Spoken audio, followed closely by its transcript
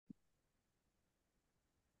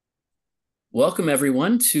Welcome,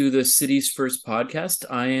 everyone, to the Cities First podcast.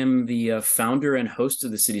 I am the founder and host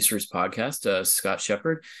of the Cities First podcast, Scott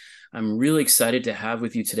Shepard. I'm really excited to have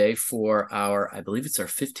with you today for I believe it's our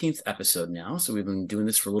 15th episode now. So we've been doing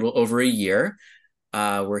this for a little over a year.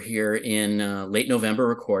 We're here in late November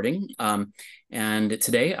recording. And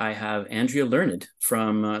today I have Andrea Learned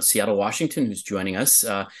from Seattle, Washington, who's joining us.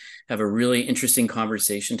 Have a really interesting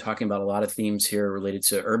conversation talking about a lot of themes here related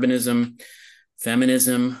to urbanism,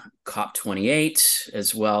 feminism, COP28,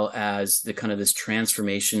 as well as the kind of this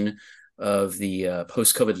transformation of the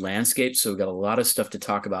post-COVID landscape. So we've got a lot of stuff to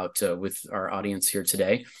talk about with our audience here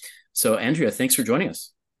today. So Andrea, thanks for joining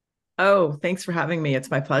us. Oh, thanks for having me. It's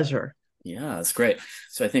my pleasure. Yeah, that's great.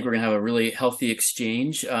 So I think we're going to have a really healthy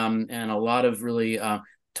exchange and a lot of really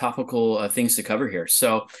topical things to cover here.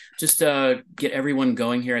 So just get everyone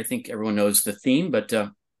going here. I think everyone knows the theme, but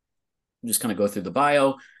just kind of go through the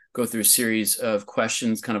bio, go through a series of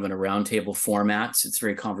questions kind of in a roundtable format. It's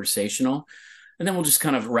very conversational. And then we'll just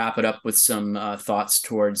kind of wrap it up with some thoughts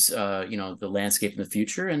towards, the landscape in the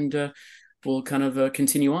future. And we'll kind of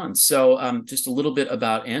continue on. So just a little bit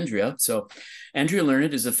about Andrea. So Andrea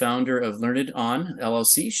Learned is the founder of Learned On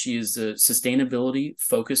LLC. She is a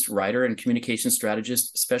sustainability-focused writer and communication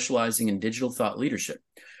strategist specializing in digital thought leadership.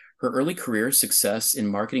 Her early career success in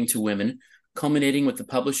marketing to women, culminating with the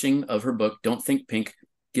publishing of her book, Don't Think Pink,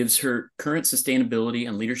 gives her current sustainability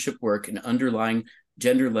and leadership work an underlying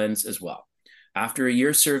gender lens as well. After a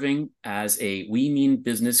year serving as a We Mean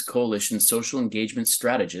Business Coalition social engagement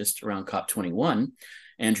strategist around COP21,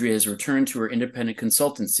 Andrea has returned to her independent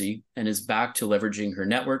consultancy and is back to leveraging her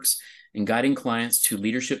networks and guiding clients to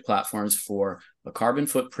leadership platforms for a carbon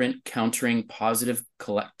footprint countering positive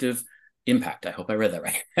collective impact. I hope I read that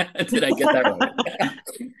right. Did I get that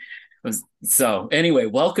right? So anyway,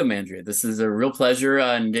 welcome, Andrea. This is a real pleasure.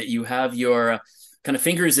 And you have your kind of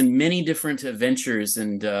fingers in many different ventures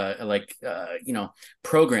and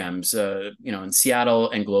programs, in Seattle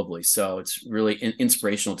and globally. So it's really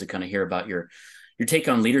inspirational to kind of hear about your take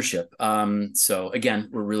on leadership. So again,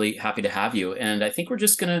 we're really happy to have you. And I think we're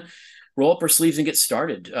just going to roll up our sleeves and get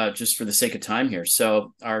started just for the sake of time here.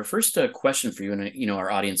 So our first question for you, and our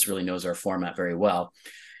audience really knows our format very well,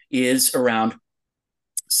 is around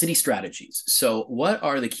city strategies. So what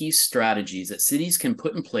are the key strategies that cities can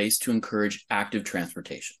put in place to encourage active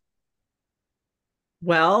transportation?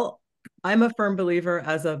 Well, I'm a firm believer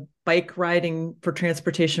as a bike riding for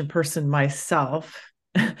transportation person myself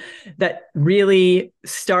that really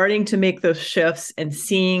starting to make those shifts and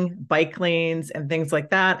seeing bike lanes and things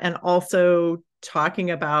like that, and also talking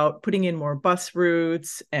about putting in more bus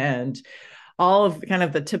routes and all of kind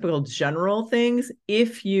of the typical general things.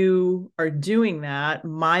 If you are doing that,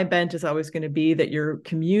 my bent is always going to be that you're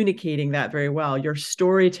communicating that very well. You're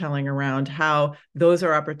storytelling around how those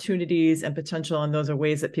are opportunities and potential, and those are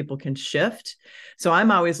ways that people can shift. So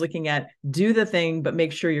I'm always looking at do the thing, but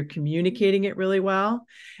make sure you're communicating it really well.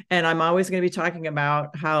 And I'm always going to be talking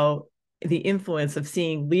about how the influence of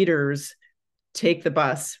seeing leaders take the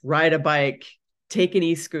bus, ride a bike, take an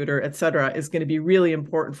e-scooter, et cetera, is going to be really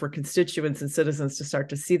important for constituents and citizens to start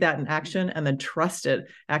to see that in action and then trust it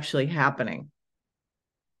actually happening.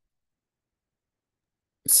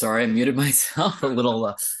 Sorry, I muted myself. A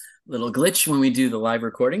little glitch when we do the live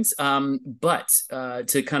recordings. But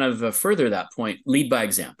to kind of further that point, lead by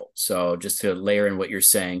example. So just to layer in what you're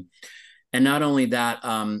saying. And not only that,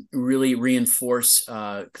 really reinforce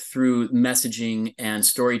through messaging and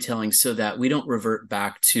storytelling so that we don't revert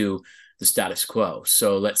back to the status quo.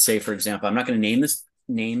 So let's say, for example, I'm not going to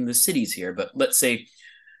name the cities here, but let's say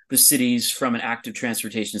the cities from an active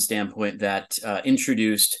transportation standpoint that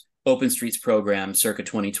introduced open streets program circa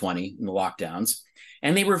 2020 in the lockdowns,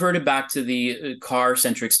 and they reverted back to the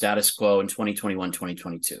car-centric status quo in 2021,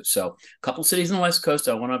 2022. So a couple cities on the West Coast,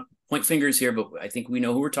 I want to point fingers here, but I think we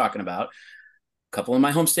know who we're talking about. A couple in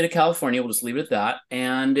my home state of California, we'll just leave it at that.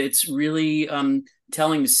 And it's really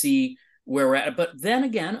telling to see where we're at. But then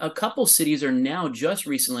again, a couple cities are now just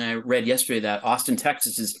recently, I read yesterday that Austin,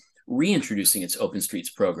 Texas is reintroducing its open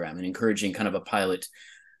streets program and encouraging kind of a pilot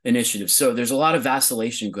initiative. So there's a lot of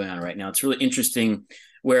vacillation going on right now. It's really interesting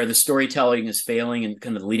where the storytelling is failing and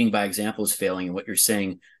kind of the leading by example is failing, and what you're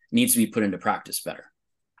saying needs to be put into practice better.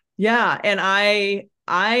 Yeah. And I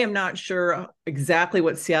am not sure exactly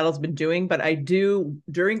what Seattle's been doing, but I do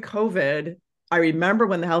during COVID. I remember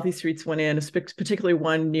when the Healthy Streets went in, particularly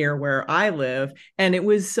one near where I live, and it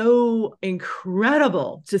was so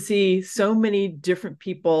incredible to see so many different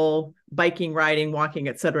people biking, riding, walking,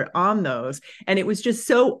 et cetera, on those. And it was just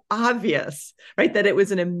so obvious, right, that it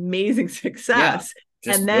was an amazing Yeah, success.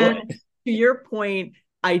 just And do then it. to your point,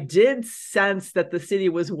 I did sense that the city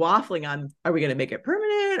was waffling on, are we going to make it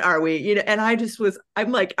permanent? Are we, and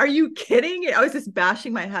I'm like, are you kidding? I was just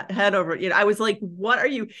bashing my head over, I was like, what are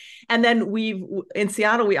you? And then in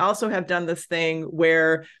Seattle, we also have done this thing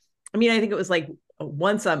where, I mean, I think it was like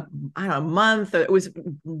once I don't know, a month. It was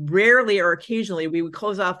rarely or occasionally we would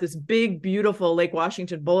close off this big, beautiful Lake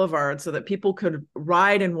Washington Boulevard so that people could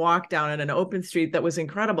ride and walk down at an open street that was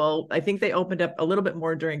incredible. I think they opened up a little bit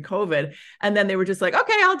more during COVID. And then they were just like,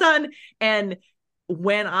 okay, all done. And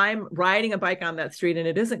when I'm riding a bike on that street and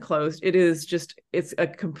it isn't closed, it's a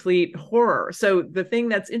complete horror. So the thing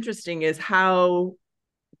that's interesting is how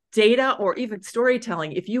data or even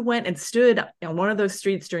storytelling, if you went and stood on one of those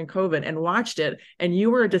streets during COVID and watched it, and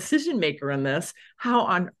you were a decision maker in this, how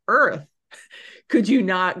on earth could you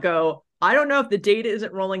not go, I don't know if the data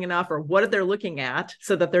isn't rolling enough or what they're looking at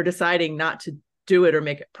so that they're deciding not to do it or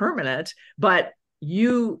make it permanent, but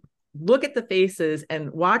you look at the faces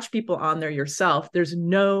and watch people on there yourself. There's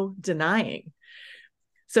no denying.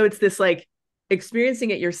 So it's this like experiencing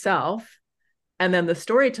it yourself and then the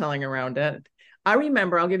storytelling around it. I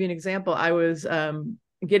remember, I'll give you an example. I was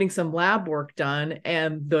getting some lab work done,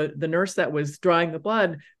 and the nurse that was drawing the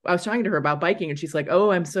blood, I was talking to her about biking, and she's like, oh,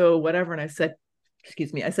 I'm so whatever. And I said,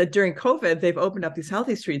 excuse me, I said, during COVID, they've opened up these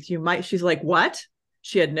healthy streets. She's like, what?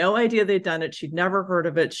 She had no idea they'd done it. She'd never heard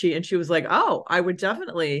of it. She was like, oh, I would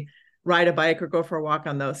definitely ride a bike or go for a walk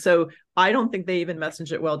on those. So I don't think they even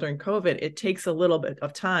messaged it well during COVID. It takes a little bit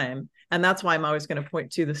of time. And that's why I'm always going to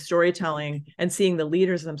point to the storytelling and seeing the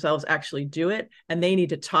leaders themselves actually do it. And they need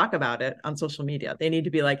to talk about it on social media. They need to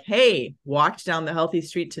be like, hey, walked down the healthy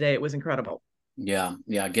street today. It was incredible. Yeah.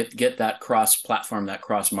 Get that cross platform, that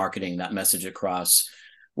cross marketing, that message across,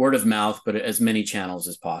 word of mouth, but as many channels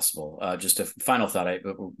as possible. Just a final thought, I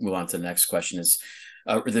move on to the next question is,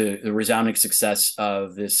 the resounding success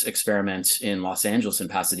of this experiment in Los Angeles and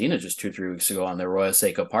Pasadena just 2-3 weeks ago on the Arroyo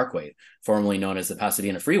Seco Parkway, formerly known as the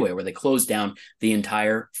Pasadena Freeway, where they closed down the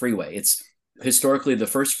entire freeway. It's historically the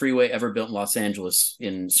first freeway ever built in Los Angeles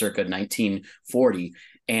in circa 1940.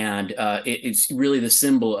 And it's really the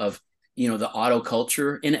symbol of, the auto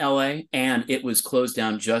culture in LA, and it was closed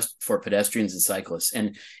down just for pedestrians and cyclists.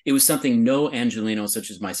 And it was something no Angelino such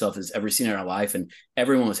as myself has ever seen in our life. And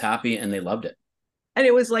everyone was happy and they loved it. And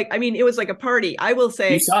it was like, it was like a party. I will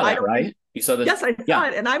say, you saw that, right? You saw that. Yes, I saw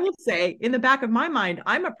it. And I will say, in the back of my mind,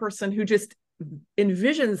 I'm a person who just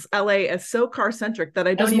envisions LA as so car centric that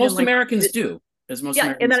I don't as even most like Americans do. As most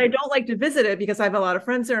Americans and then do. I don't like to visit it because I have a lot of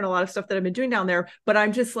friends there and a lot of stuff that I've been doing down there. But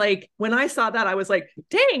I'm just like, when I saw that, I was like,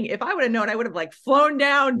 dang, if I would have known, I would have like flown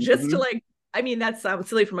down just to like, that sounds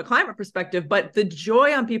silly from a climate perspective, but the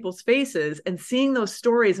joy on people's faces and seeing those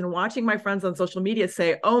stories and watching my friends on social media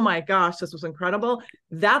say, oh my gosh, this was incredible.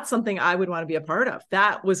 That's something I would want to be a part of.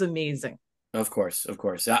 That was amazing. Of course.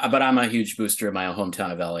 But I'm a huge booster of my own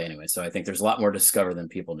hometown of LA anyway. So I think there's a lot more to discover than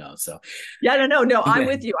people know. So yeah, no, I'm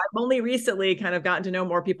with you. I've only recently kind of gotten to know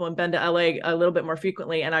more people and been to LA a little bit more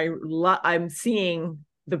frequently. And I'm seeing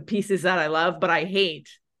the pieces that I love, but I hate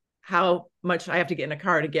how much I have to get in a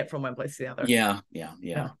car to get from one place to the other. Yeah.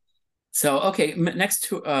 So, okay,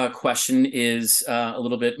 next question is a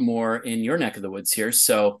little bit more in your neck of the woods here.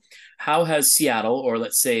 So how has Seattle, or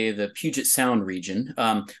let's say the Puget Sound region,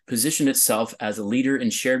 positioned itself as a leader in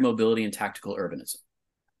shared mobility and tactical urbanism?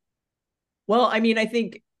 Well, I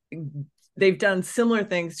think they've done similar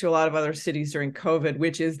things to a lot of other cities during COVID,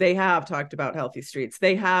 which is they have talked about healthy streets.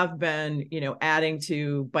 They have been, adding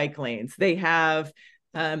to bike lanes. They have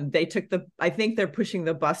I think they're pushing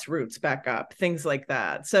the bus routes back up, things like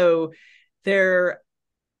that. So I'm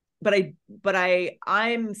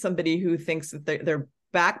somebody who thinks that they're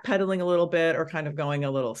backpedaling a little bit or kind of going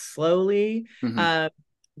a little slowly.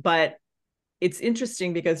 But it's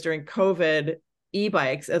interesting because during COVID,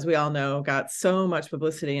 e-bikes, as we all know, got so much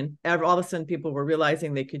publicity, and all of a sudden people were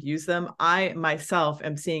realizing they could use them. I myself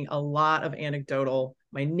am seeing a lot of anecdotal,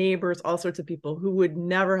 my neighbors, all sorts of people who would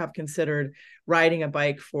never have considered riding a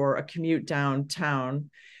bike for a commute downtown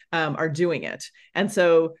are doing it. And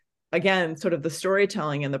so again, sort of the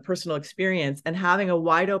storytelling and the personal experience and having a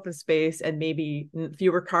wide open space and maybe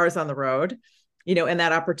fewer cars on the road, and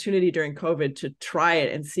that opportunity during COVID to try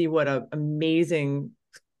it and see what an amazing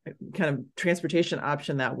kind of transportation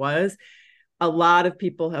option that was. A lot of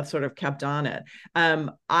people have sort of kept on it.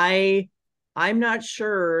 I'm not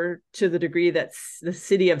sure to the degree that the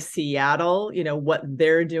city of Seattle, what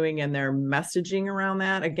they're doing and their messaging around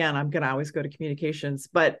that. Again, I'm going to always go to communications,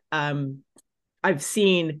 but I've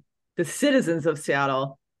seen the citizens of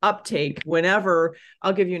Seattle uptake whenever.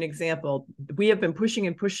 I'll give you an example. We have been pushing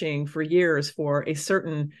and pushing for years for a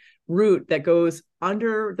certain route that goes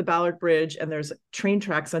under the Ballard Bridge, and there's train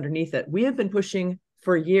tracks underneath it. We have been pushing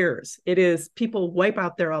for years. It is, people wipe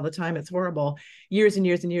out there all the time. It's horrible. Years and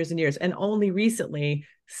years and years and years. And only recently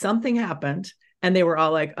something happened and they were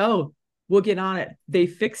all like, oh, we'll get on it. They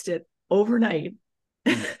fixed it overnight.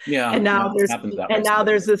 Yeah, and now yeah, it there's happens that way and now sometimes.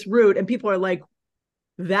 there's this route, and people are like,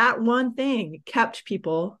 that one thing kept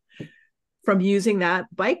people from using that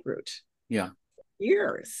bike route Yeah.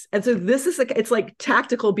 years. And so this is like, it's like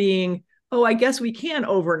tactical being, oh, I guess we can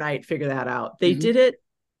overnight figure that out. They Hmm. did it.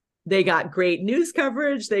 They got great news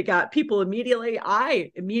coverage. They got people immediately.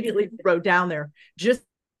 I immediately wrote down there just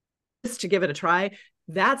to give it a try.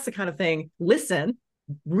 That's the kind of thing. Listen,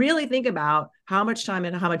 really think about how much time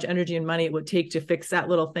and how much energy and money it would take to fix that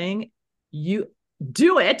little thing. You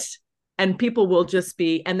do it, and people will just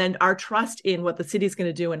be, and then our trust in what the city's going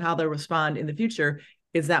to do and how they'll respond in the future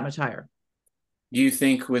is that much higher. Do you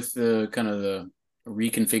think with the kind of the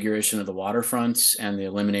reconfiguration of the waterfronts and the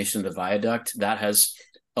elimination of the viaduct, that has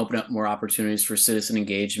opened up more opportunities for citizen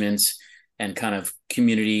engagements and kind of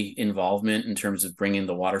community involvement in terms of bringing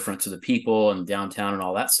the waterfront to the people and downtown and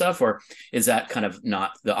all that stuff? Or is that kind of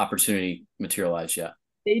not the opportunity materialized yet?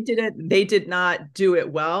 They did not do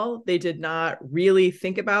it well. They did not really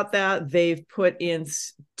think about that. They've put in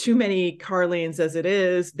too many car lanes as it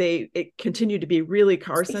is. It continued to be really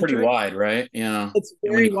car It's pretty centric. wide, right? Yeah. It's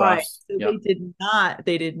And when very you wide. cross, So yeah.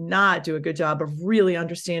 they did not do a good job of really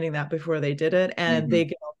understanding that before they did it. And Mm-hmm. they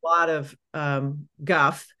get a lot of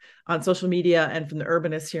guff on social media and from the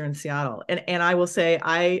urbanists here in Seattle. And I will say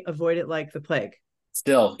I avoid it like the plague.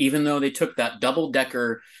 Still, even though they took that double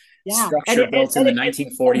decker Yeah. structure built in the And they were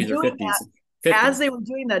 1940s or doing 50s, as 50s, they were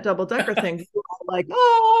doing that double decker thing, people were like,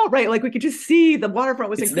 oh, right. Like we could just see the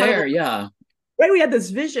waterfront was it's incredible. there. Yeah. Right. We had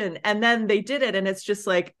this vision and then they did it. And it's just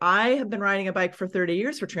like, I have been riding a bike for 30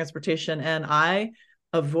 years for transportation and I'll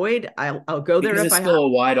go there Because if it's I have. still a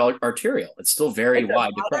wide arterial. It's still very It's a wide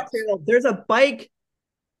to wide cross. arterial. There's a bike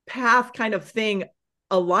path kind of thing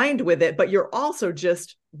aligned with it, but you're also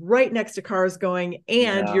just right next to cars going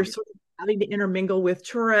and Yeah. you're sort of having to intermingle with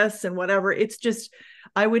tourists and whatever. It's just,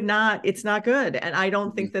 it's not good. And I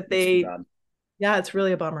don't Mhm. think that It's too bad. yeah, it's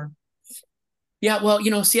really a bummer. Yeah,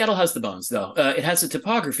 well, Seattle has the bones, though. It has the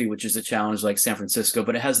topography, which is a challenge like San Francisco,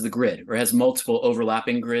 but it has the grid, or it has multiple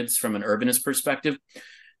overlapping grids from an urbanist perspective,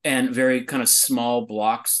 and very kind of small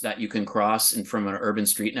blocks that you can cross and from an urban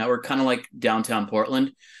street network, kind of like downtown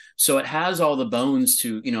Portland. So it has all the bones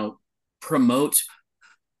to, promote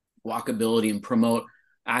walkability and promote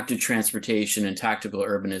active transportation and tactical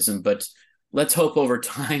urbanism. But let's hope over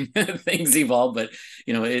time things evolve. But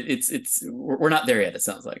we're not there yet. It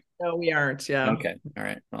sounds like. No, we aren't. Yeah. Okay. All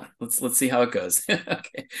right. Well, let's see how it goes.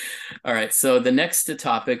 Okay. All right. So the next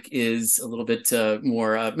topic is a little bit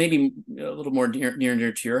more, maybe a little more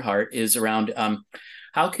near to your heart, is around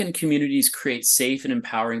how can communities create safe and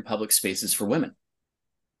empowering public spaces for women?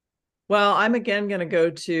 Well, I'm again going to go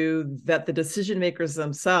to that the decision makers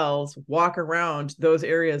themselves walk around those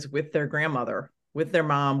areas with their grandmother, with their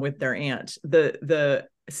mom, with their aunt. The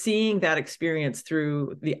seeing that experience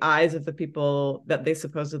through the eyes of the people that they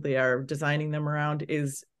supposedly are designing them around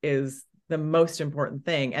is the most important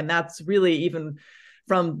thing. And that's really even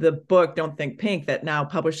from the book Don't Think Pink that now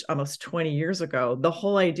published almost 20 years ago. The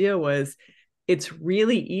whole idea was it's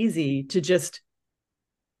really easy to just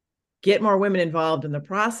get more women involved in the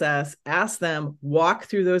process, ask them, walk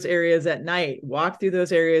through those areas at night, walk through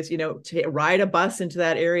those areas, ride a bus into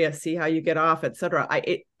that area, see how you get off, et cetera.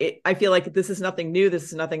 I feel like this is nothing new. This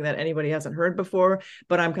is nothing that anybody hasn't heard before,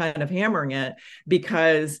 but I'm kind of hammering it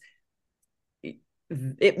because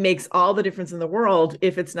it makes all the difference in the world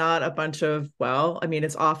if it's not a bunch of, well, I mean,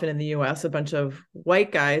 it's often in the US, a bunch of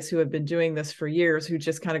white guys who have been doing this for years who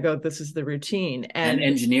just kind of go, this is the routine. And And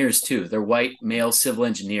engineers too. They're white male civil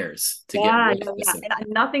engineers to get yeah, really yeah, yeah. specific. And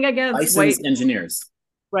nothing against white, Licensed engineers.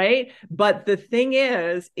 right? But the thing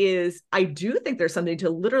is I do think there's something to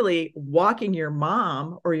literally walking your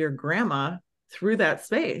mom or your grandma through that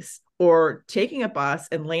space or taking a bus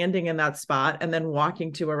and landing in that spot and then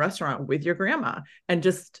walking to a restaurant with your grandma and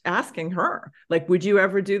just asking her, like, would you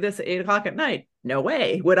ever do this at 8 o'clock at night? No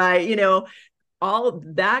way. Would I, all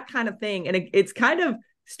that kind of thing. And it's kind of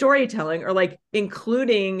storytelling or like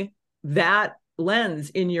including that lens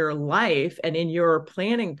in your life and in your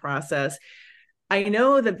planning process. I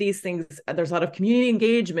know that these things, there's a lot of community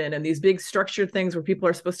engagement and these big structured things where people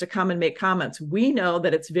are supposed to come and make comments. We know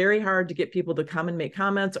that it's very hard to get people to come and make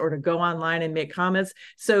comments or to go online and make comments.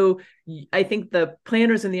 So I think the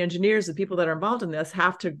planners and the engineers, the people that are involved in this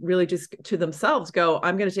have to really just to themselves go,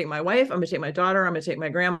 I'm going to take my wife, I'm going to take my daughter, I'm going to take my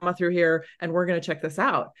grandma through here, and we're going to check this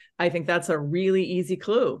out. I think that's a really easy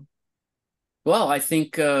clue. Well, I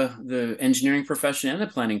think the engineering profession and the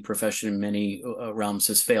planning profession in many realms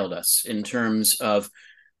has failed us in terms of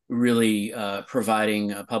really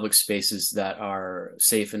providing public spaces that are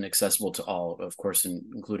safe and accessible to all, of course,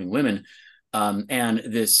 including women. And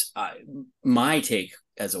this, my take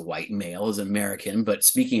as a white male, as an American, but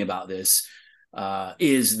speaking about this,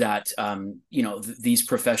 is that these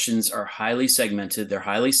professions are highly segmented, they're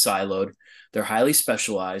highly siloed, they're highly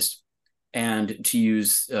specialized, and to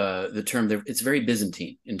use the term, it's very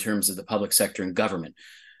Byzantine in terms of the public sector and government.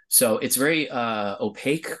 So it's very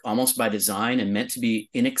opaque, almost by design, and meant to be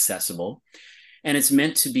inaccessible. And it's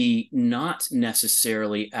meant to be not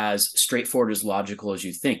necessarily as straightforward as logical as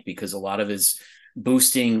you think, because a lot of it is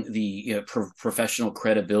boosting the professional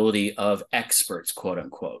credibility of experts, quote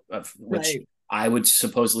unquote, of which Right. I would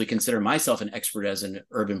supposedly consider myself an expert as an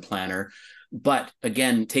urban planner. But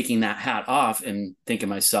again, taking that hat off and thinking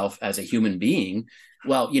myself as a human being,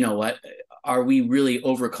 well, you know what? Are we really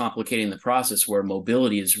overcomplicating the process where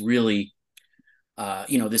mobility is really,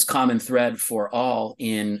 this common thread for all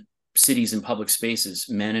in cities and public spaces,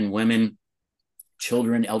 men and women,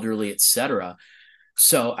 children, elderly, etc.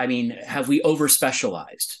 So, I mean, have we over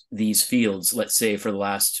specialized these fields, let's say, for the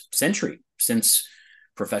last century since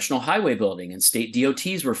professional highway building and state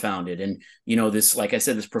DOTs were founded? And, this, like I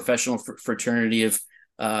said, this professional fraternity of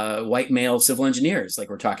white male civil engineers, like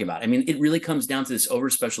we're talking about. I mean, it really comes down to this over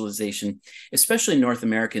specialization, especially in North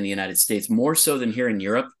America and the United States, more so than here in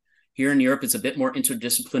Europe. Here in Europe, it's a bit more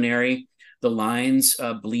interdisciplinary. The lines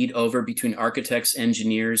bleed over between architects,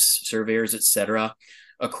 engineers, surveyors, etc.,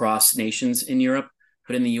 across nations in Europe.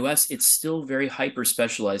 But in the US, it's still very hyper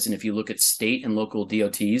specialized. And if you look at state and local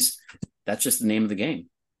DOTs, that's just the name of the game.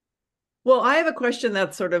 Well, I have a question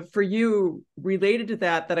that's sort of for you related to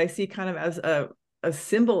that I see kind of as a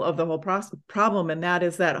symbol of the whole problem. And that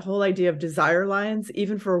is that whole idea of desire lines,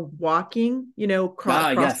 even for walking,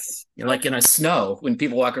 cross. Yes. You're like in a snow when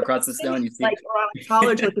people walk across the snow and you see. Like around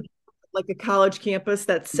college, like a college campus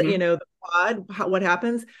that's, Mhm. the quad, what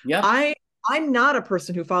happens. Yep. I'm not a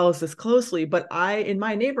person who follows this closely, but in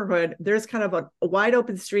my neighborhood, there's kind of a wide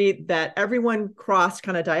open street that everyone crossed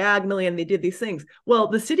kind of diagonally and they did these things. Well,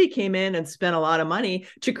 the city came in and spent a lot of money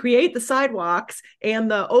to create the sidewalks and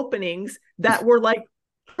the openings that were like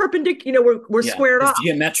perpendicular, were Yeah. squared As off.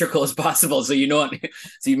 geometrical as possible. So so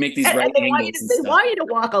you make these And right they want you angles to, and they stuff. want you to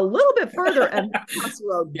walk a little bit further and cross the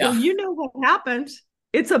road. Yeah. Well, you know what happened?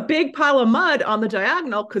 It's a big pile of mud on the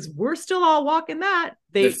diagonal because we're still all walking that.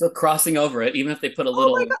 They're still crossing over it, even if they put a Oh my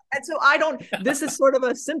little. God. And so this is sort of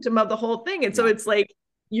a symptom of the whole thing. And so Yeah. it's like,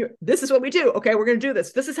 this is what we do. Okay, we're going to do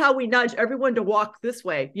this. This is how we nudge everyone to walk this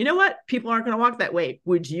way. You know what? People aren't going to walk that way.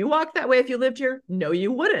 Would you walk that way if you lived here? No,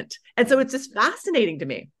 you wouldn't. And so it's just fascinating to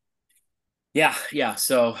me. Yeah, yeah.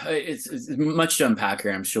 So it's much to unpack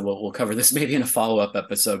here. I'm sure we'll cover this maybe in a follow up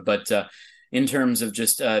episode. But in terms of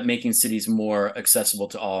just making cities more accessible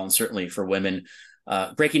to all, and certainly for women,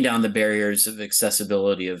 breaking down the barriers of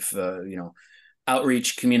accessibility of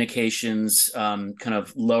outreach, communications, kind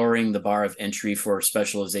of lowering the bar of entry for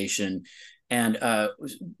specialization, and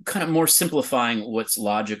kind of more simplifying what's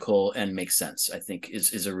logical and makes sense. I think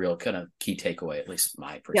is a real kind of key takeaway, at least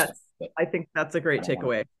my perspective. Yes, But I think that's a great I don't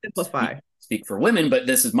want takeaway. to Simplify. speak for women, but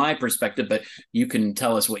this is my perspective. But you can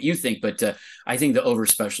tell us what you think. But I think the over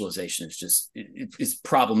specialization is just is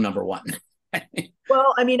problem number one.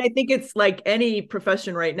 Well, I mean, I think it's like any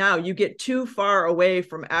profession right now. You get too far away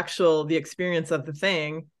from the experience of the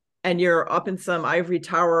thing, and you're up in some ivory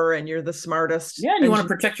tower and you're the smartest Yeah, and you want to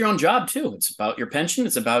engineer. protect your own job too. It's about your pension.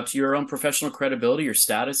 It's about your own professional credibility, your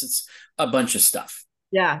status. It's a bunch of stuff,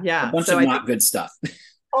 Yeah, a yeah. bunch So of I think not good stuff.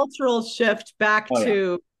 cultural shift back Oh yeah.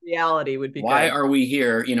 to reality would be Why good. are we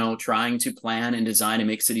here, trying to plan and design and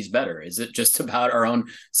make cities better? Is it just about our own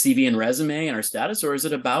CV and resume and our status, or is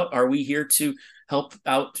it about, are we here to help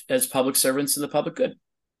out as public servants in the public good?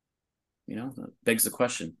 That begs the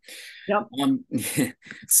question. Yep.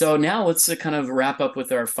 So now let's kind of wrap up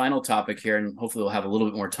with our final topic here, and hopefully we'll have a little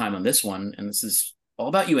bit more time on this one. And this is all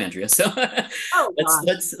about you, Andrea. So Oh let's gosh.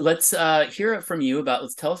 let's let's hear it from you about.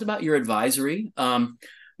 Let's tell us about your advisory,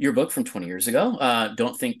 your book from 20 years ago,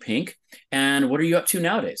 Don't Think Pink, and what are you up to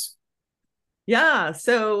nowadays? Yeah.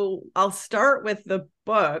 So I'll start with the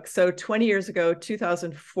book. So 20 years ago,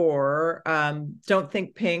 2004, Don't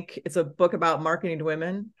Think Pink. It's a book about marketing to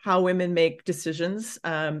women, how women make decisions.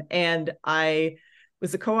 And I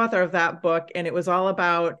was the co-author of that book, and it was all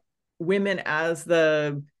about women as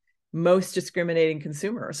the most discriminating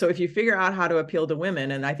consumer. So if you figure out how to appeal to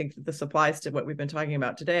women, and I think that this applies to what we've been talking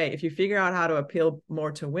about today, if you figure out how to appeal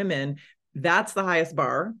more to women, that's the highest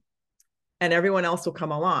bar. and everyone else will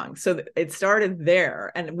come along. So it started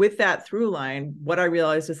there. And with that through line, what I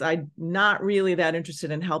realized is I'm not really that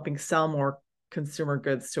interested in helping sell more consumer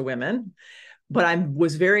goods to women, but I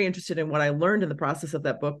was very interested in what I learned in the process of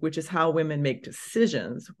that book, which is how women make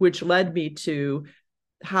decisions, which led me to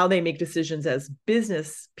how they make decisions as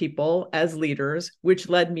business people, as leaders, which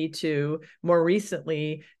led me to more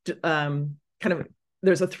recently kind of,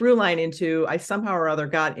 there's a through line into, I somehow or other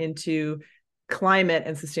got into climate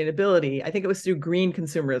and sustainability. I think it was through green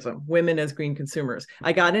consumerism, women as green consumers.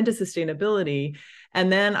 I got into sustainability, and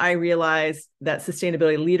then I realized that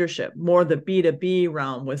sustainability leadership, more the B2B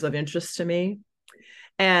realm, was of interest to me.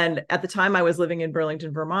 And at the time I was living in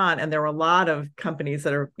Burlington, Vermont, and there were a lot of companies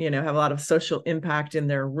that are, have a lot of social impact in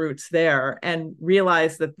their roots there, and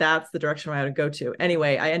realized that that's the direction I had to go to.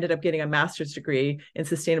 Anyway, I ended up getting a master's degree in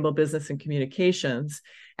sustainable business and communications.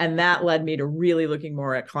 And that led me to really looking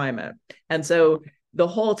more at climate. And so the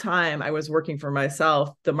whole time I was working for myself,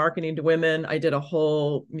 the marketing to women, I did a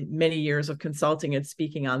whole many years of consulting and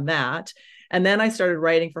speaking on that. And then I started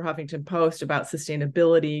writing for Huffington Post about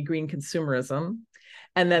sustainability, green consumerism.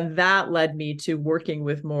 And then that led me to working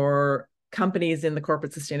with more companies in the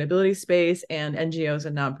corporate sustainability space and NGOs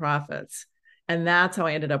and nonprofits. And that's how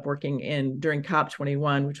I ended up working during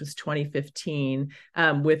COP21, which was 2015,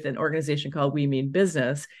 with an organization called We Mean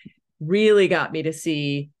Business. Really got me to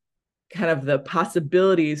see kind of the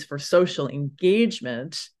possibilities for social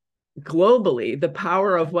engagement globally, the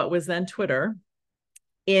power of what was then Twitter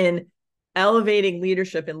in elevating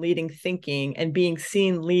leadership and leading thinking and being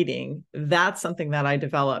seen leading. That's something that I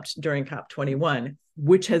developed during COP21,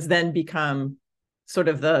 which has then become sort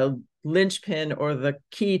of the linchpin or the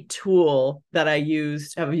key tool that have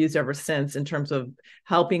used ever since in terms of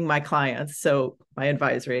helping my clients. So my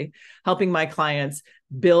advisory, helping my clients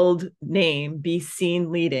build name, be seen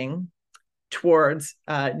leading towards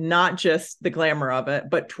not just the glamour of it,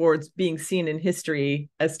 but towards being seen in history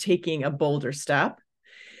as taking a bolder step,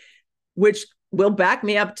 which will back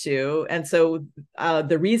me up to. And so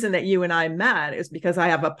the reason that you and I met is because I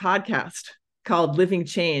have a podcast called Living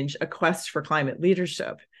Change, A Quest for Climate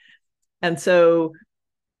Leadership. And so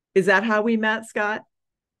is that how we met, Scott?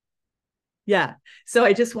 Yeah. So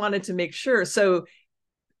I just wanted to make sure. So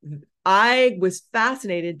I was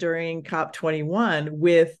fascinated during COP21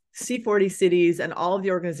 with C40 cities and all of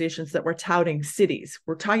the organizations that were touting cities.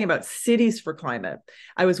 We're talking about cities for climate.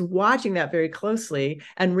 I was watching that very closely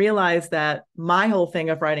and realized that my whole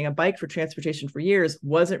thing of riding a bike for transportation for years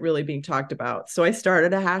wasn't really being talked about. So I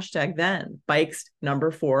started a hashtag then,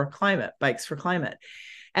 bikes4climate, bikes for climate.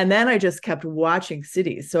 And then I just kept watching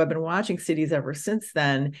cities. So I've been watching cities ever since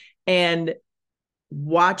then, and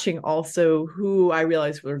watching also who I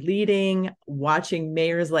realized were leading, watching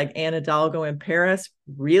mayors like Anne Hidalgo in Paris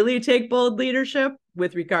really take bold leadership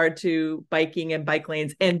with regard to biking and bike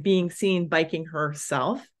lanes and being seen biking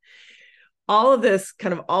herself. All of this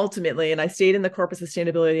kind of ultimately, and I stayed in the corporate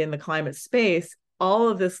sustainability and the climate space, all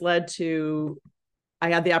of this led to I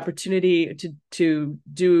had the opportunity to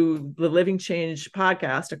do the Living Change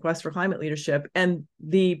podcast, A Quest for Climate Leadership. And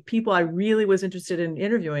the people I really was interested in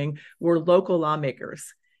interviewing were local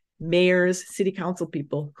lawmakers, mayors, city council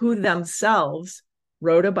people who themselves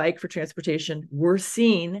rode a bike for transportation, were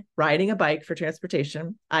seen riding a bike for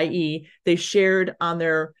transportation, i.e., they shared on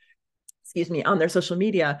their social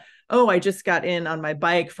media, oh, I just got in on my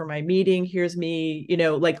bike for my meeting. Here's me,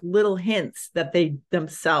 like little hints that they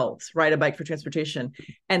themselves ride a bike for transportation,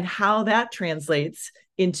 and how that translates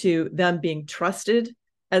into them being trusted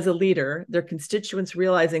as a leader, their constituents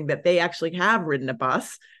realizing that they actually have ridden a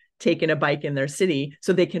bus, taken a bike in their city,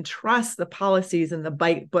 so they can trust the policies and the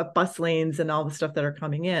bus lanes and all the stuff that are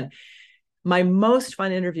coming in. My most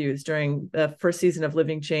fun interviews during the first season of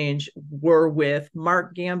Living Change were with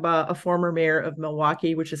Mark Gamba, a former mayor of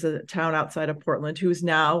Milwaukee, which is a town outside of Portland, who's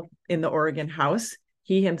now in the Oregon House.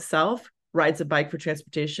 He himself rides a bike for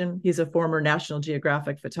transportation. He's a former National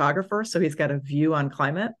Geographic photographer, so he's got a view on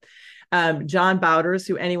climate. John Bowders,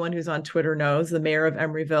 who anyone who's on Twitter knows, the mayor of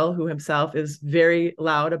Emeryville, who himself is very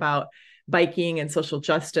loud about biking and social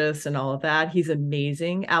justice and all of that. He's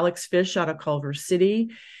amazing. Alex Fish out of Culver City.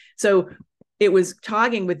 So it was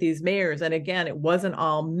talking with these mayors. And again, it wasn't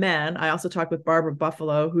all men. I also talked with Barbara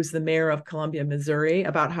Buffalo, who's the mayor of Columbia, Missouri,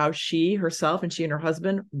 about how she herself and her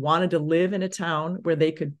husband wanted to live in a town where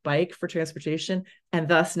they could bike for transportation. And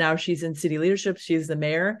thus now she's in city leadership. She's the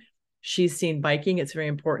mayor. She's seen biking. It's very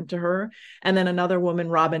important to her. And then another woman,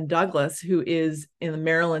 Robin Douglas, who is in the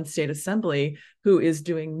Maryland State Assembly, who is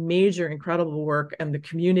doing major, incredible work and the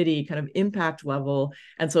community kind of impact level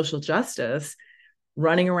and social justice.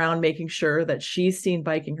 running around making sure that she's seen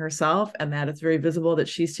biking herself and that it's very visible that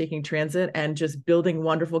she's taking transit, and just building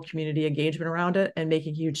wonderful community engagement around it and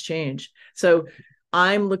making huge change. So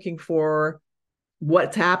I'm looking for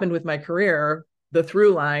what's happened with my career. The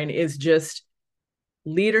through line is just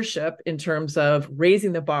leadership in terms of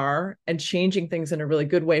raising the bar and changing things in a really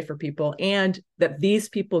good way for people, and that these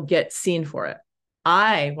people get seen for it.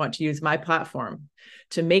 I want to use my platform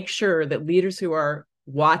to make sure that leaders who are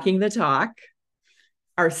walking the talk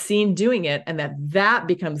are seen doing it, and that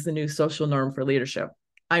becomes the new social norm for leadership.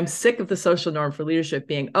 I'm sick of the social norm for leadership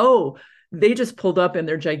being, oh, they just pulled up in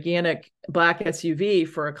their gigantic black SUV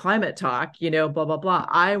for a climate talk, blah, blah, blah.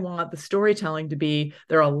 I want the storytelling to be,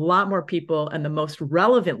 there are a lot more people, and the most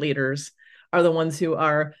relevant leaders are the ones who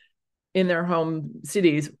are in their home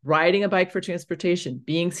cities, riding a bike for transportation,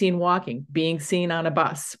 being seen walking, being seen on a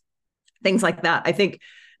bus, things like that. I think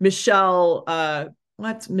Michelle, the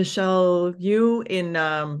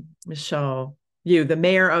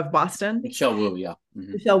mayor of Boston. Michelle Wu, yeah.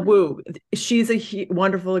 Mm-hmm. Michelle Wu, she's a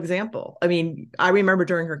wonderful example. I mean, I remember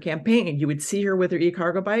during her campaign, you would see her with her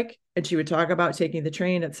e-cargo bike, and she would talk about taking the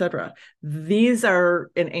train, etc. These are,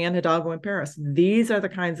 in Anne Hidalgo in Paris, these are the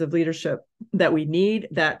kinds of leadership that we need,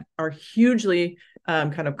 that are hugely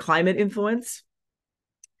kind of climate influence.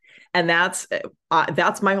 And that's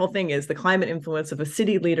my whole thing, is the climate influence of a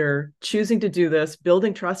city leader choosing to do this,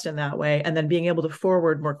 building trust in that way, and then being able to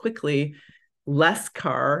forward more quickly less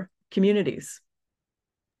car communities.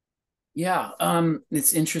 Yeah,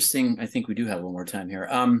 it's interesting. I think we do have a little more time here.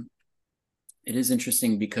 It is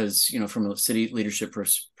interesting because, from a city leadership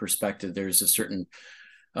perspective, there's a certain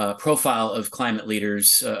profile of climate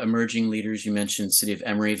leaders, emerging leaders. You mentioned city of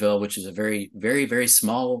Emeryville, which is a very, very, very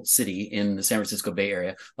small city in the San Francisco Bay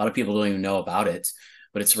Area. A lot of people don't even know about it,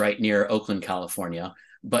 but it's right near Oakland, California.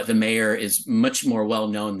 But the mayor is much more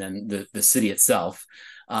well-known than the city itself.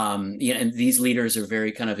 And these leaders are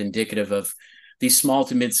very kind of indicative of these small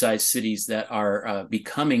to mid-sized cities that are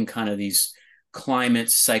becoming kind of these climate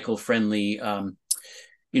cycle friendly,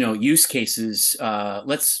 use cases.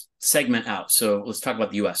 Let's segment out. So let's talk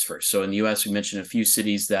about the U.S. first. So in the U.S., we mentioned a few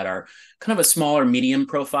cities that are kind of a smaller, medium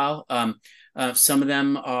profile. Some of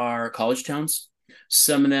them are college towns.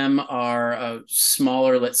 Some of them are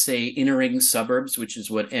smaller, let's say, inner ring suburbs, which is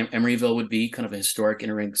what Emeryville would be, kind of a historic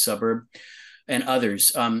inner ring suburb, and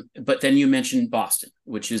others. But then you mentioned Boston,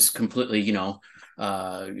 which is completely, it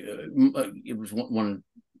was one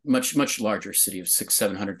much larger city of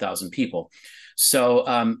 700,000 people. So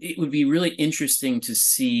it would be really interesting to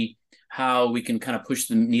see how we can kind of push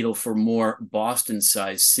the needle for more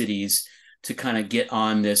Boston-sized cities to kind of get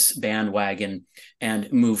on this bandwagon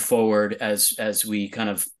and move forward as we kind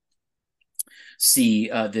of see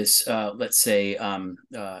this, let's say,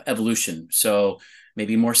 evolution. So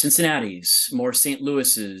maybe more Cincinnati's, more St.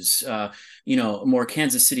 Louis's, more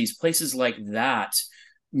Kansas City's, places like that,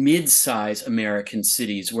 mid-size American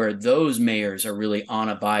cities where those mayors are really on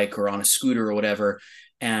a bike or on a scooter or whatever,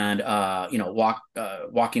 and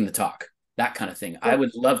walking the talk, that kind of thing. I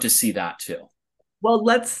would love to see that too. Well,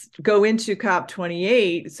 let's go into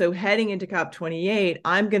COP28. So heading into COP28,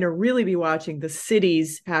 I'm going to really be watching the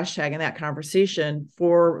cities hashtag in that conversation.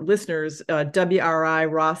 For listeners, WRI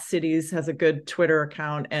Ross Cities has a good Twitter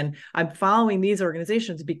account, and I'm following these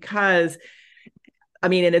organizations because,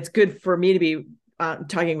 and it's good for me to be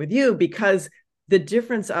talking with you, because the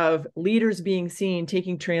difference of leaders being seen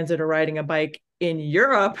taking transit or riding a bike in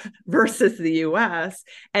Europe versus the US,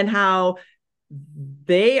 and how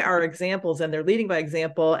they are examples and they're leading by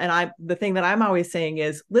example. And the thing that I'm always saying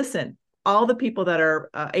is, listen, all the people that are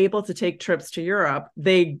able to take trips to Europe,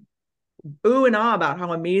 they ooh and ah about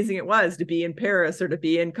how amazing it was to be in Paris or to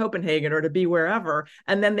be in Copenhagen or to be wherever.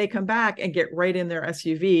 And then they come back and get right in their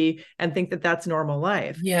SUV and think that that's normal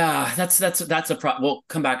life. Yeah, that's a problem. We'll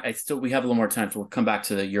come back. We have a little more time, so we'll come back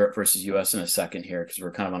to the Europe versus US in a second here, because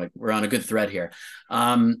we're kind of we're on a good thread here.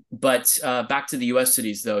 But back to the US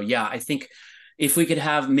cities though. Yeah, I think if we could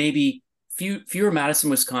have maybe fewer Madison,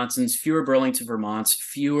 Wisconsins, fewer Burlington, Vermonts,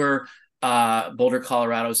 fewer Boulder,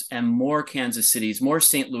 Colorado's, and more Kansas Cities, more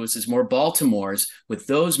St. Louis's, more Baltimore's, with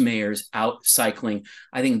those mayors out cycling,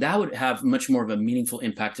 I think that would have much more of a meaningful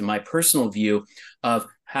impact, in my personal view, of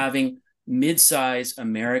having mid-size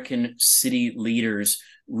American city leaders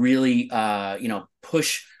really,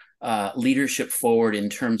 push leadership forward in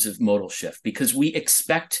terms of modal shift, because we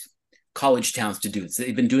expect college towns to do this.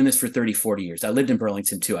 They've been doing this for 30, 40 years. I lived in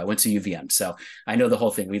Burlington too. I went to UVM, so I know the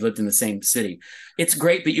whole thing. We lived in the same city. It's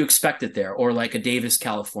great, but you expect it there, or like a Davis,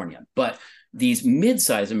 California. But these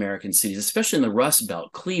mid-sized American cities, especially in the Rust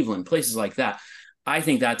Belt, Cleveland, places like that, I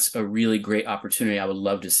think that's a really great opportunity. I would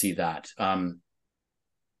love to see that.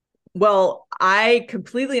 Well, I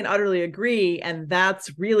completely and utterly agree. And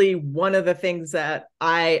that's really one of the things that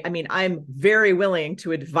I mean, I'm very willing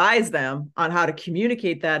to advise them on how to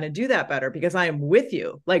communicate that and do that better because I am with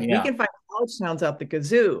you. Like we Yeah. can find college towns out the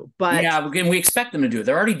kazoo, but Yeah, and we expect them to do it.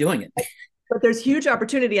 They're already doing it. there's huge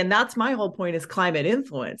opportunity. And that's my whole point is climate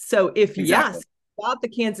influence. So if Exactly. yes, we got the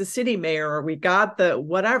Kansas City mayor or we got the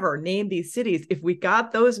whatever, name these cities, if we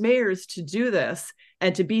got those mayors to do this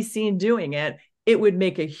and to be seen doing it, it would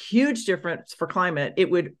make a huge difference for climate. It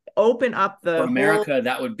would open up For the whole, America,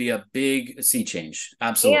 that would be a big sea change. and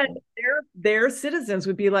Absolutely. their citizens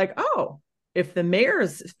would be like, oh, if the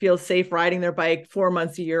mayors feel safe riding their bike 4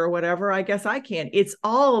 months a year or whatever, I guess I can. It's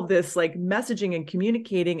all of this like messaging and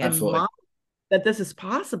communicating and Absolutely. that this is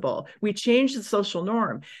possible. We change the social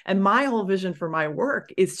norm. And my whole vision for my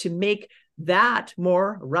work is to make that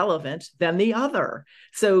more relevant than the other.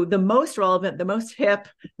 So the most relevant, the most hip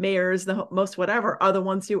mayors, the most whatever are the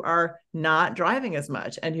ones who are not driving as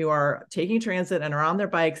much and who are taking transit and are on their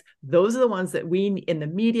bikes. Those are the ones that we in the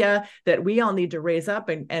media that we all need to raise up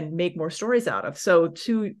and make more stories out of. So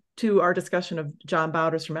to our discussion of John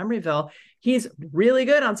Bowders from Emeryville, he's really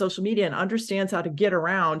good on social media and understands how to get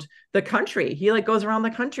around the country. He like goes around the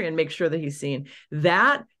country and makes sure that he's seen.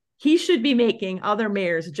 That he should be making other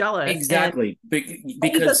mayors jealous. Exactly. And he's a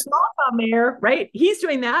Because small town mayor, right? He's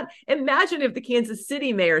doing that. Imagine if the Kansas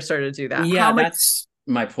City mayor started to do that. yeah, How much? that's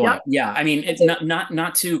my Yep. point. Yeah, I mean, it's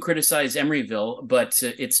not to criticize Emeryville, but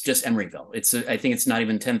it's just Emeryville. I think it's not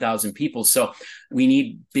even 10,000 people. So we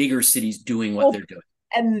need bigger cities doing what they're doing.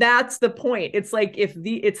 And that's the point. It's like if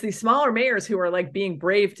it's these smaller mayors who are like being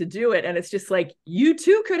brave to do it, and it's just like you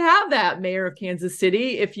too could have that mayor of Kansas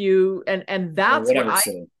City if you and Or that's what whatever I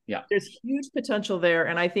city. Yeah. there's huge potential there.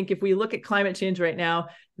 And I think if we look at climate change right now,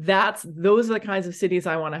 those are the kinds of cities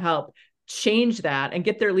I want to help change that and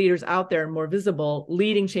get their leaders out there and more visible,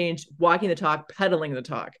 leading change, walking the talk, peddling the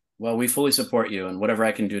talk. Well, we fully support you, and whatever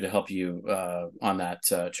I can do to help you on that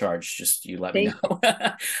charge, just you let me Thank know.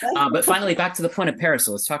 you. But finally, back to the point of Paris.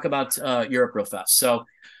 So let's talk about Europe real fast. So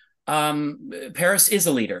Paris is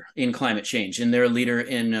a leader in climate change, and they're a leader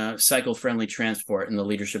in cycle-friendly transport in the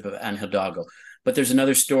leadership of Anne Hidalgo. But there's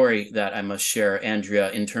another story that I must share, Andrea,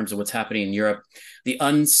 in terms of what's happening in Europe. The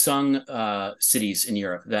unsung cities in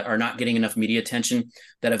Europe that are not getting enough media attention,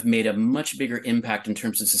 that have made a much bigger impact in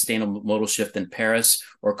terms of sustainable modal shift than Paris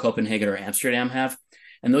or Copenhagen or Amsterdam have.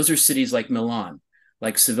 And those are cities like Milan,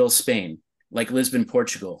 like Seville, Spain, like Lisbon,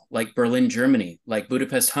 Portugal, like Berlin, Germany, like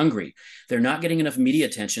Budapest, Hungary. They're not getting enough media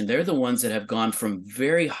attention. They're the ones that have gone from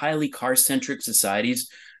very highly car-centric societies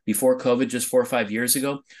before COVID, just 4 or 5 years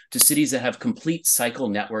ago, to cities that have complete cycle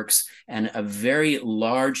networks and a very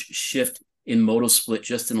large shift in modal split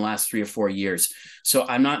just in the last 3 or 4 years. So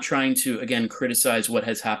I'm not trying to, again, criticize what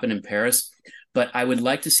has happened in Paris, but I would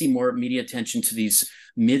like to see more media attention to these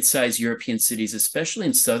mid-sized European cities, especially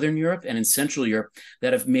in Southern Europe and in Central Europe,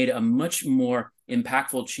 that have made a much more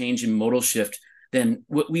impactful change in modal shift than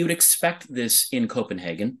what we would expect this in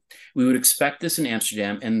Copenhagen. We would expect this in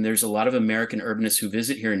Amsterdam. And there's a lot of American urbanists who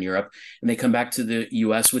visit here in Europe and they come back to the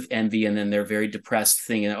US with envy and then they're very depressed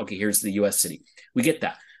thinking, okay, here's the US city. We get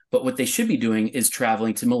that. But what they should be doing is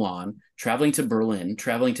traveling to Milan, traveling to Berlin,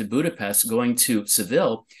 traveling to Budapest, going to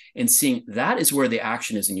Seville, and seeing that is where the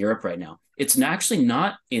action is in Europe right now. It's actually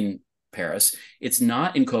not in Paris. It's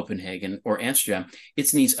not in Copenhagen or Amsterdam.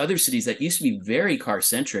 It's in these other cities that used to be very car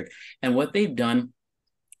centric. And what they've done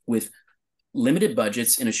with limited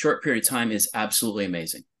budgets in a short period of time is absolutely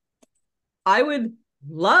amazing. I would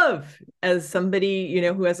love, as somebody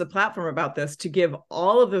who has a platform about this, to give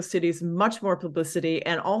all of those cities much more publicity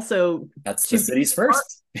and also That's the to be cities smart,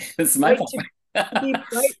 first. This is my right, point. to be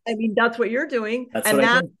right. I mean, that's what you're doing, That's what and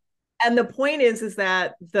I think. the point is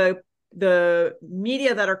that the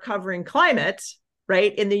media that are covering climate,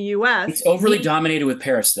 right, in the US It's overly dominated with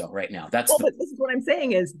Paris, though, right now. That's well, but this is what I'm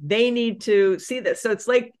saying is they need to see this. So it's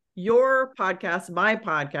like your podcast, my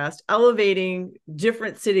podcast, elevating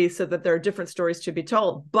different cities so that there are different stories to be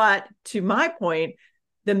told. But to my point,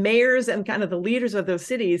 the mayors and kind of the leaders of those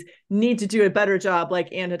cities need to do a better job,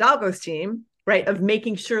 like Anne Hidalgo's team, right, of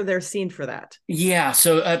making sure they're seen for that. Yeah,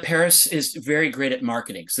 so Paris is very great at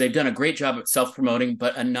marketing. So they've done a great job at self-promoting,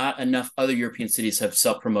 but not enough other European cities have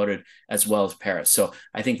self-promoted as well as Paris. So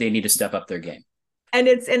I think they need to step up their game. And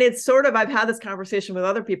it's sort of, I've had this conversation with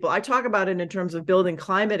other people. I talk about it in terms of building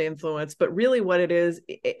climate influence, but really what it is,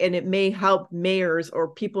 and it may help mayors or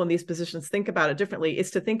people in these positions think about it differently,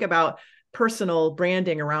 is to think about personal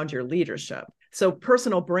branding around your leadership. So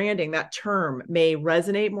personal branding, that term may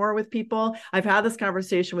resonate more with people. I've had this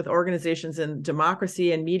conversation with organizations in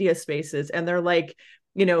democracy and media spaces, and they're like,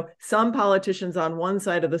 some politicians on one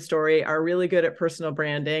side of the story are really good at personal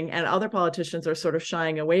branding and other politicians are sort of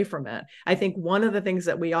shying away from it. I think one of the things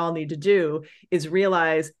that we all need to do is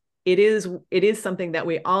realize it is something that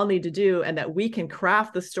we all need to do, and that we can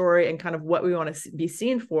craft the story and kind of what we want to be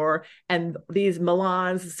seen for. And these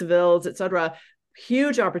Milans, Sevilles, et cetera,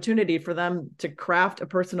 huge opportunity for them to craft a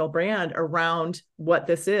personal brand around what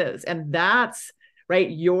this is. And that's right.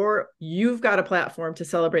 You've got a platform to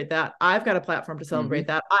celebrate that. I've got a platform to celebrate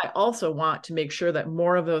that. I also want to make sure that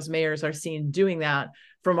more of those mayors are seen doing that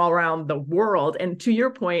from all around the world. And to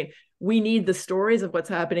your point, we need the stories of what's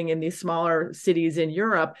happening in these smaller cities in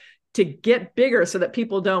Europe to get bigger, so that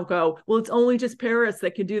people don't go, well, it's only just Paris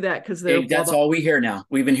that can do that because they're That's all we hear now.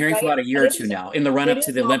 We've been hearing for right? about a year or two now in the run up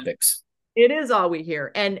to the Olympics. It is all we hear.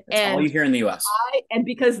 That's all you hear in the US.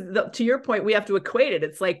 Because to your point, we have to equate it.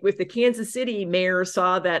 It's like if the Kansas City mayor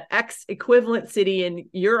saw that X equivalent city in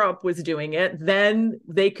Europe was doing it, then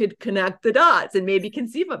they could connect the dots and maybe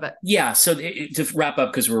conceive of it. Yeah. So to wrap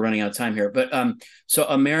up, because we're running out of time here, but so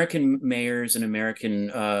American mayors and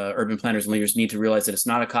American urban planners and leaders need to realize that it's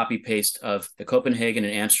not a copy paste of the Copenhagen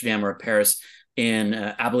and Amsterdam or Paris in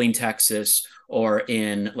Abilene, Texas, or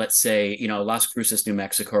in, let's say, Las Cruces, New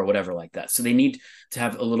Mexico, or whatever like that. So they need to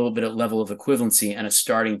have a little bit of level of equivalency and a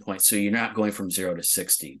starting point, so you're not going from 0 to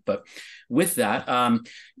 60. But with that,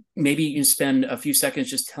 maybe you can spend a few seconds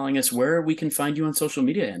just telling us where we can find you on social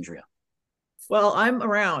media, Andrea. Well, I'm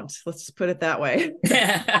around. Let's just put it that way.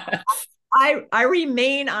 I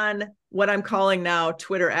remain on what I'm calling now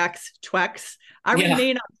Twitter X, Twex. I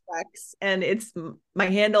remain on Twex, and it's my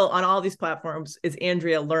handle on all these platforms is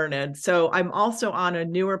Andrea Learned. So I'm also on a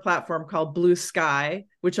newer platform called Blue Sky,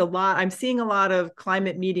 which I'm seeing a lot of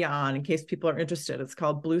climate media on, in case people are interested. It's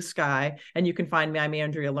called Blue Sky, and you can find me. I'm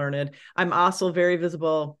Andrea Learned. I'm also very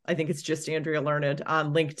visible. I think it's just Andrea Learned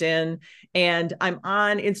on LinkedIn, and I'm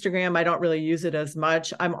on Instagram. I don't really use it as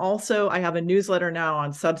much. I have a newsletter now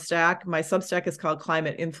on Substack. My Substack is called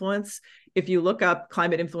Climate Influence. If you look up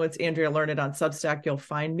Climate Influence Andrea Learned on Substack, you'll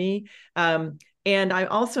find me. And I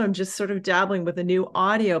also am just sort of dabbling with a new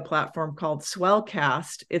audio platform called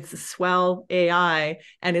Swellcast. It's Swell AI,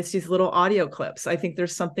 and it's these little audio clips. I think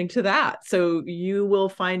there's something to that. So you will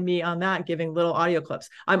find me on that, giving little audio clips.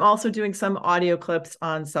 I'm also doing some audio clips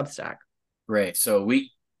on Substack. Great. So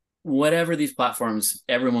whatever these platforms,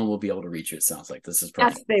 everyone will be able to reach you. It sounds like this is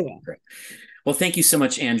perfect. Yes, they will. Great. Well, thank you so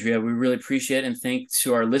much, Andrea. We really appreciate it. And thanks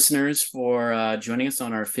to our listeners for joining us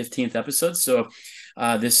on our 15th episode. So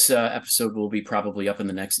this episode will be probably up in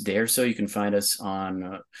the next day or so. You can find us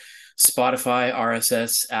on Spotify,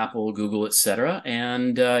 RSS, Apple, Google, etc.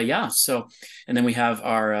 And and then we have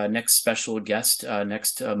our next special guest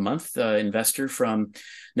next month, investor from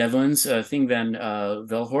Netherlands, Thing van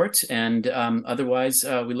Velhort. And otherwise,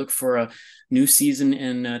 we look for a new season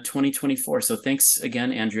in 2024. So thanks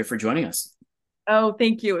again, Andrea, for joining us. Oh,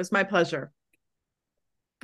 thank you. It was my pleasure.